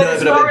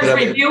 as far as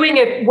reviewing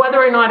it, whether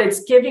or not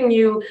it's giving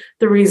you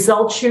the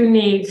results you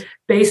need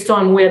based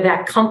on where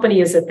that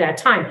company is at that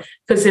time.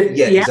 Because if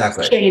the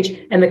apps change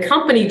and the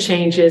company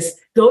changes,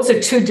 those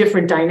are 2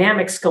 different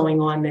dynamics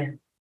going on there.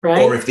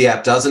 Right. Or if the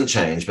app doesn't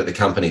change, but the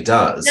company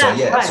does.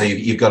 So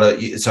you've got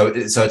to, so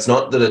it's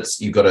not that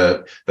you've got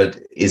to, but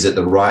is it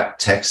the right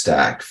tech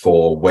stack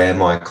for where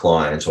my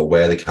client or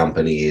where the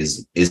company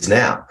is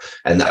now?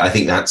 And I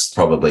think that's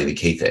probably the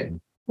key thing.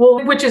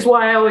 Well, which is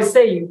why I always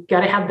say you've got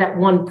to have that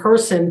one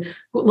person,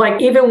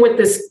 like even with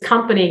this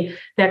company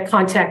that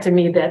contacted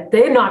me, that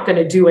they're not going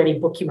to do any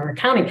bookkeeping or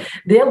accounting.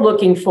 They're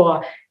looking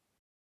for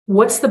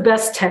what's the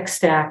best tech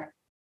stack?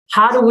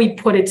 How do we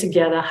put it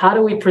together? How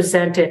do we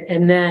present it?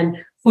 And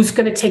then who's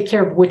going to take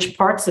care of which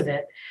parts of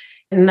it?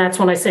 And that's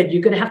when I said,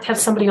 you're going to have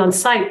somebody on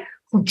site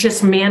who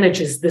just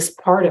manages this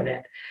part of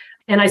it.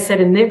 And I said,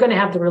 and they're going to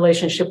have the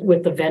relationship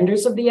with the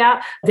vendors of the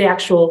app, the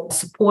actual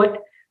support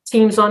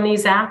teams on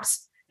these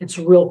apps. It's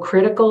real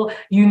critical.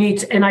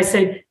 And I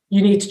said,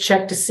 you need to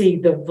check to see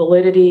the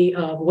validity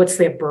of what's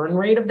their burn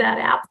rate of that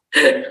app.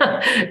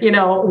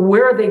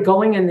 Where are they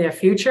going in their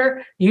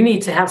future? You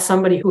need to have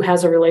somebody who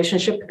has a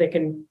relationship that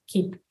can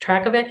keep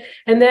track of it.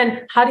 And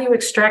then how do you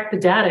extract the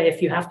data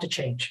if you have to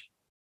change?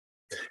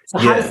 So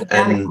how does the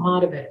data come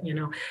out of it,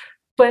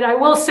 But I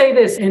will say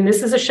this, and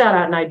this is a shout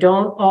out, and I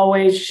don't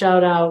always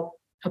shout out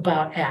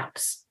about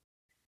apps,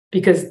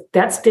 because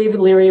that's David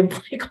Leary and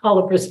Blake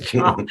Oliver's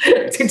job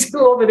to do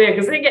over there,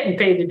 because they're getting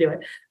paid to do it.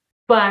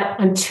 But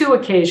on 2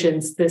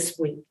 occasions this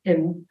week,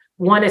 and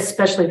one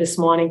especially this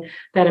morning,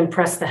 that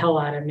impressed the hell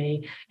out of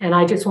me. And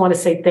I just want to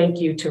say thank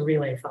you to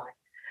RelayFi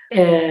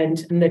and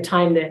the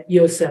time that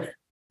Yosef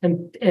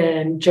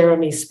and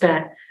Jeremy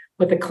spent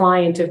with a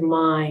client of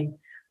mine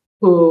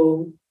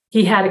who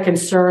he had a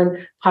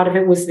concern. Part of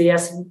it was the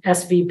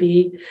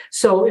SVB.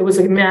 So it was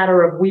a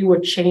matter of we were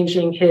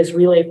changing his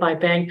RelayFi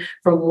Bank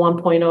from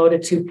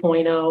 1.0 to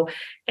 2.0.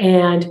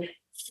 And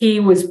he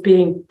was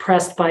being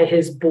pressed by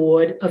his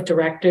board of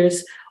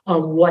directors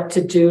on what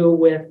to do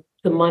with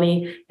the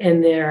money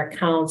in their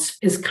accounts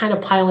is kind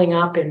of piling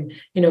up, and,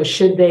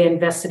 should they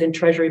invest it in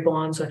treasury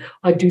bonds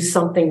or do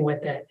something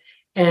with it?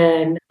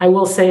 And I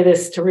will say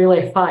this to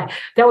RelayFi,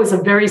 that was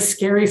a very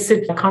scary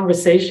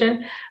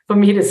conversation for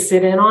me to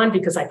sit in on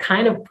because I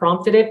kind of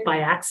prompted it by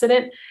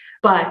accident,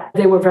 but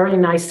they were very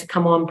nice to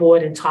come on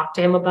board and talk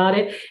to him about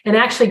it and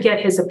actually get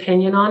his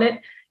opinion on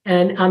it.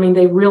 And I mean,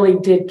 they really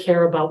did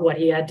care about what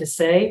he had to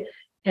say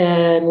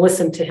and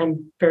listen to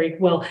him very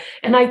well.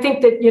 And I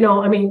think that,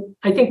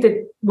 I think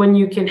that when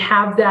you can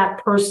have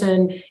that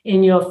person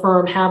in your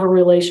firm have a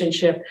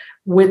relationship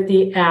with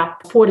the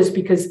app supporters,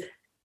 because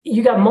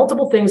you got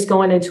multiple things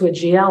going into a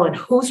GL, and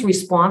who's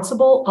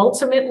responsible?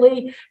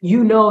 Ultimately,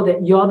 that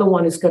you're the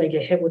one who's going to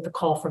get hit with the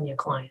call from your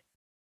client.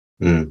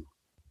 Mm.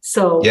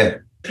 So, yeah.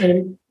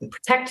 And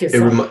protect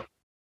yourself.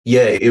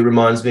 It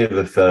reminds me of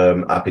a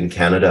firm up in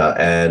Canada,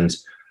 and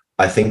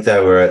I think they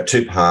were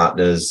two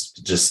partners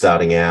just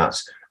starting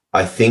out.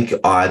 I think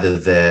either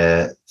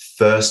their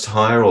first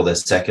hire or their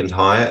second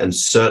hire, and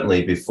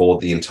certainly before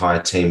the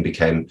entire team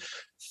became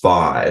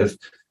 5,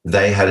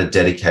 they had a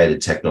dedicated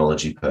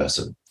technology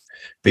person.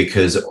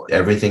 Because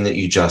everything that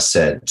you just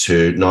said,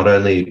 to not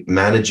only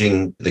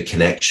managing the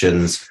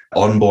connections,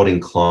 onboarding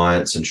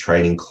clients and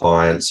training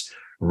clients,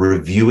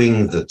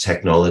 reviewing the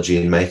technology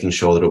and making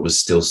sure that it was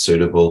still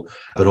suitable,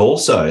 but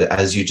also,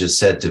 as you just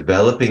said,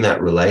 developing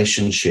that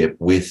relationship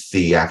with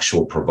the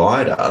actual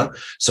provider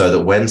so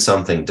that when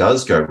something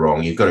does go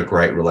wrong, you've got a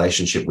great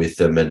relationship with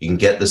them and you can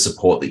get the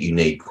support that you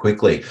need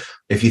quickly.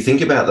 If you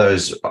think about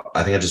those,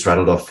 I think I just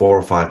rattled off 4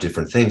 or 5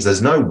 different things.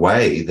 There's no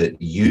way that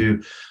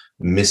you,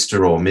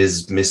 Mr. or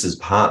Mrs.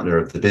 partner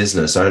of the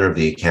business, owner of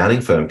the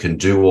accounting firm, can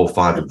do all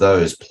 5 of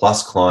those,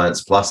 plus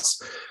clients,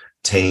 plus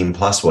team,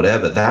 plus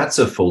whatever. That's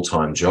a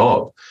full-time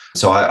job.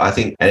 So I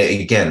think, and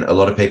again, a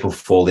lot of people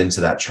fall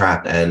into that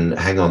trap and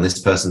hang on, this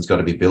person's got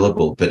to be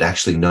billable, but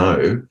actually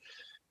no,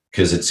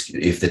 because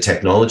if the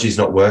technology is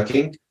not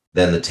working,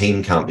 then the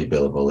team can't be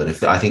billable.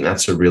 And I think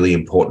that's a really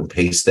important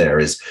piece there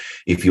is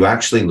if you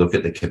actually look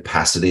at the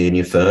capacity in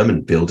your firm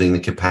and building the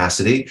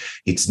capacity,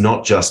 it's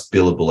not just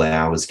billable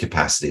hours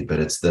capacity, but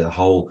it's the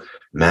whole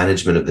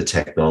management of the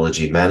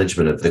technology,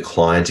 management of the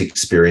client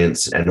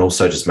experience, and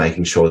also just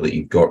making sure that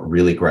you've got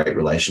really great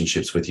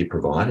relationships with your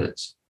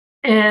providers.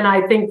 And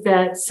I think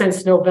that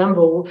since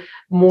November,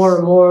 more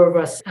and more of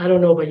us, I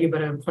don't know about you,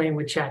 but I'm playing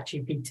with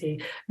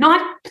ChatGPT,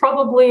 not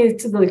probably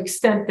to the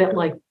extent that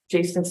like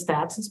Jason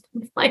Stats is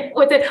playing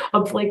with it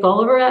or Blake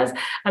Oliver has.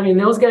 I mean,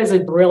 those guys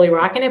are really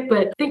rocking it,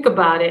 but think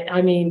about it.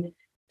 I mean,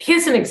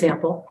 here's an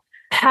example.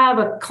 I have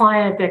a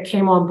client that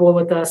came on board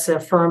with us, a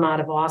firm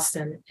out of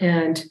Austin,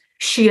 and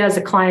she has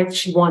a client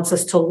she wants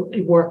us to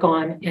work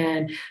on.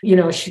 And,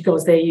 she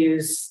goes, they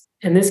use,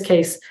 in this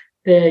case,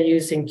 they're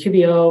using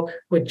QBO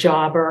with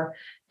Jobber,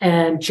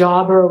 and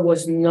Jobber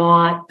was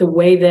not the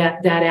way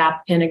that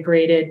app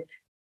integrated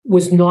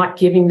was not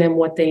giving them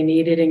what they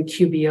needed in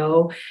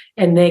QBO.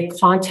 And they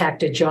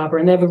contacted Jobber,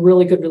 and they have a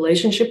really good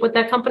relationship with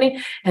that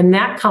company. And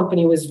that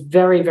company was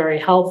very, very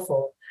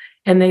helpful.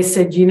 And they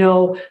said,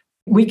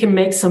 we can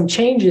make some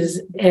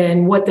changes.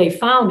 And what they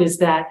found is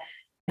that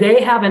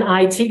they have an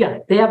IT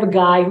guy. They have a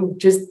guy who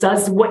just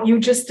does what you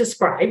just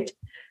described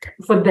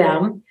for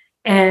them.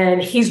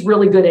 And he's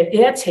really good at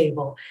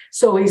Airtable.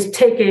 So he's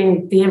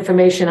taking the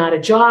information out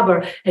of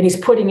Jobber and he's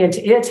putting it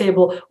into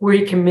Airtable where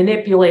he can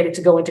manipulate it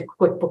to go into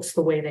QuickBooks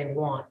the way they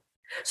want.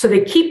 So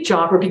they keep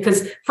Jobber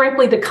because,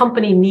 frankly, the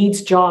company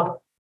needs Jobber.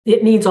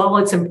 It needs all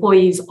its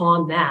employees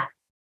on that.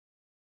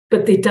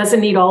 But it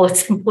doesn't need all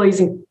its employees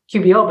in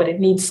QBO, but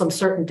it needs some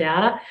certain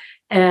data.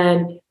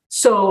 And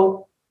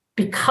so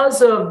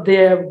because of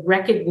their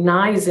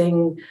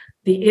recognizing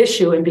the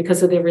issue and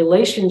because of their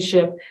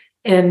relationship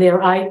and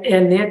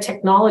their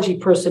technology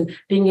person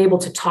being able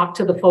to talk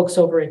to the folks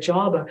over at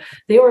Jobber,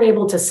 they were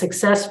able to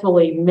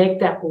successfully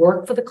make that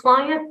work for the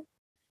client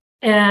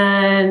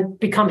and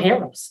become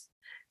heroes.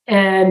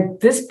 And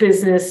this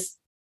business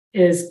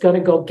is going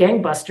to go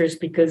gangbusters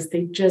because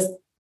they're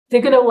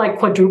going to like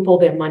quadruple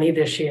their money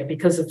this year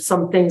because of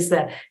some things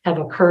that have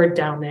occurred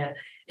down there.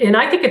 And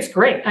I think it's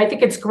great. I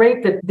think it's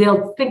great that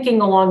they're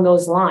thinking along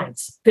those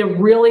lines. They're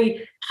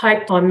really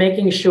hyped on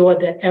making sure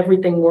that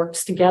everything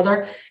works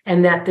together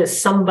and that there's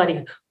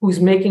somebody who's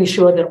making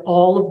sure that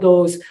all of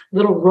those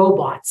little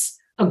robots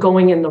are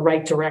going in the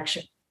right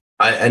direction.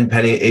 And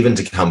Penny, even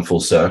to come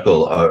full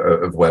circle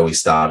of where we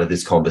started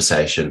this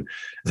conversation,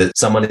 that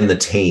someone in the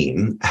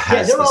team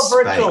has the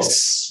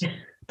space,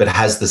 but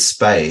has the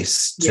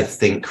space to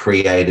think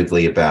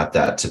creatively about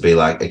that, to be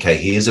like, okay,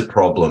 here's a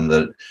problem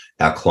that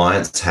our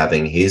client's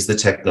having. Here's the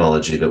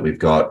technology that we've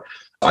got.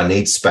 I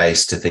need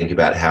space to think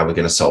about how we're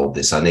going to solve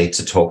this. I need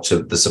to talk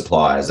to the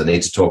suppliers. I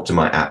need to talk to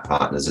my app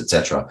partners,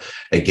 etc.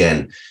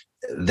 Again,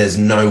 there's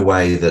no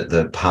way that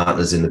the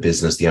partners in the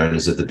business, the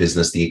owners of the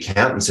business, the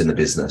accountants in the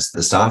business,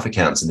 the staff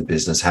accountants in the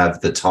business have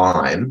the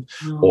time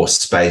or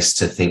space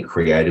to think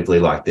creatively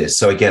like this.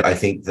 So again, I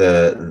think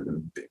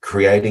the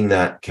creating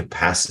that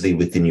capacity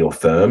within your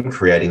firm,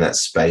 creating that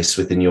space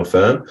within your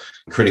firm,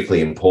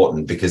 critically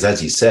important, because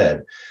as you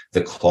said,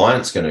 the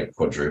client's going to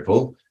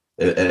quadruple.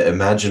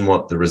 Imagine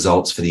what the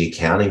results for the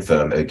accounting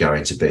firm are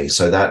going to be.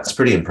 So that's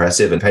pretty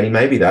impressive. And Penny,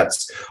 maybe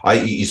that's, I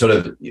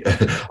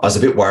was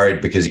a bit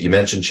worried because you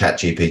mentioned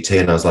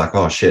ChatGPT and I was like,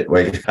 oh shit,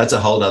 wait, that's a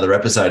whole nother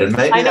episode. And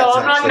maybe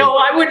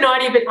I would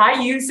not even,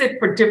 I use it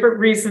for different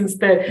reasons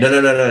that.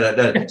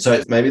 No.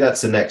 So maybe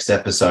that's the next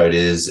episode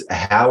is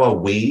how are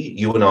we,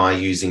 you and I,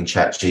 using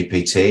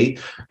ChatGPT,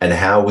 and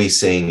how are we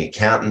seeing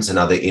accountants and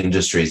other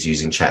industries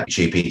using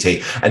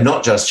ChatGPT, and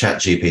not just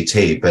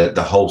ChatGPT, but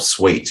the whole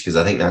suite, because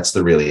I think that's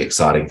the really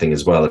exciting thing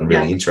as well and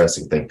really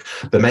interesting thing.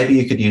 But maybe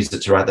you could use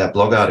it to write that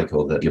blog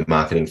article that your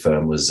marketing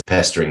firm was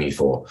pestering you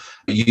for.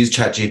 You use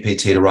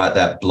ChatGPT to write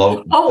that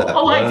blog.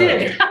 I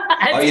did.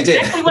 Oh, you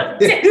did? Exactly what I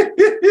did.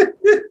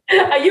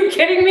 Are you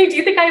kidding me? Do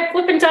you think I have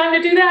flipping time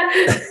to do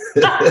that?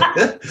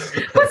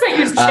 Of course I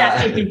use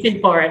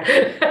ChatGPT for it.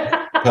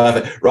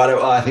 Perfect. Right.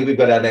 Well, I think we've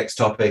got our next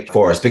topic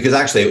for us, because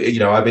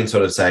actually, I've been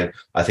sort of saying,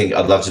 I think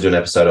I'd love to do an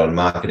episode on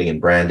marketing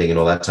and branding and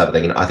all that type of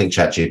thing. And I think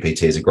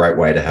ChatGPT is a great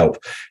way to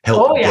help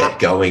get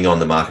going on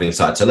the marketing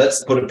side. So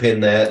let's put a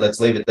pin there. Let's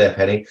leave it there,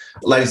 Penny.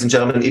 Ladies and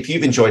gentlemen, if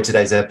you've enjoyed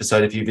today's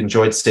episode, if you've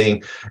enjoyed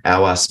seeing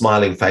our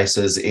smiling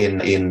faces in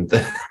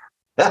the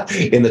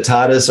in the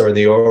TARDIS or in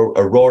the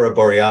Aurora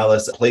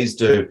Borealis, please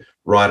do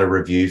write a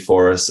review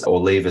for us or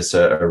leave us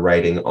a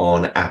rating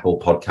on Apple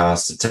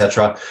Podcasts,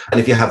 etc. And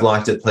if you have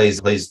liked it,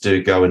 please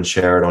do go and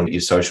share it on your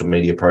social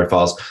media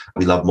profiles.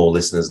 We love more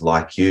listeners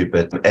like you.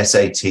 But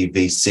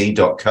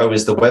satvc.co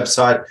is the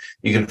website.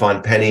 You can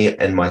find Penny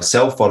and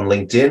myself on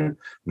LinkedIn.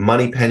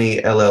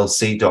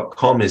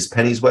 moneypennyllc.com is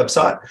Penny's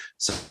website.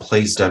 So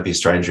please don't be a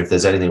stranger. If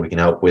there's anything we can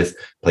help with,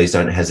 please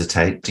don't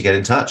hesitate to get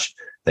in touch.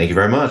 Thank you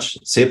very much.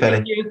 See you, Penny.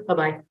 Thank you.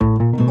 Bye-bye.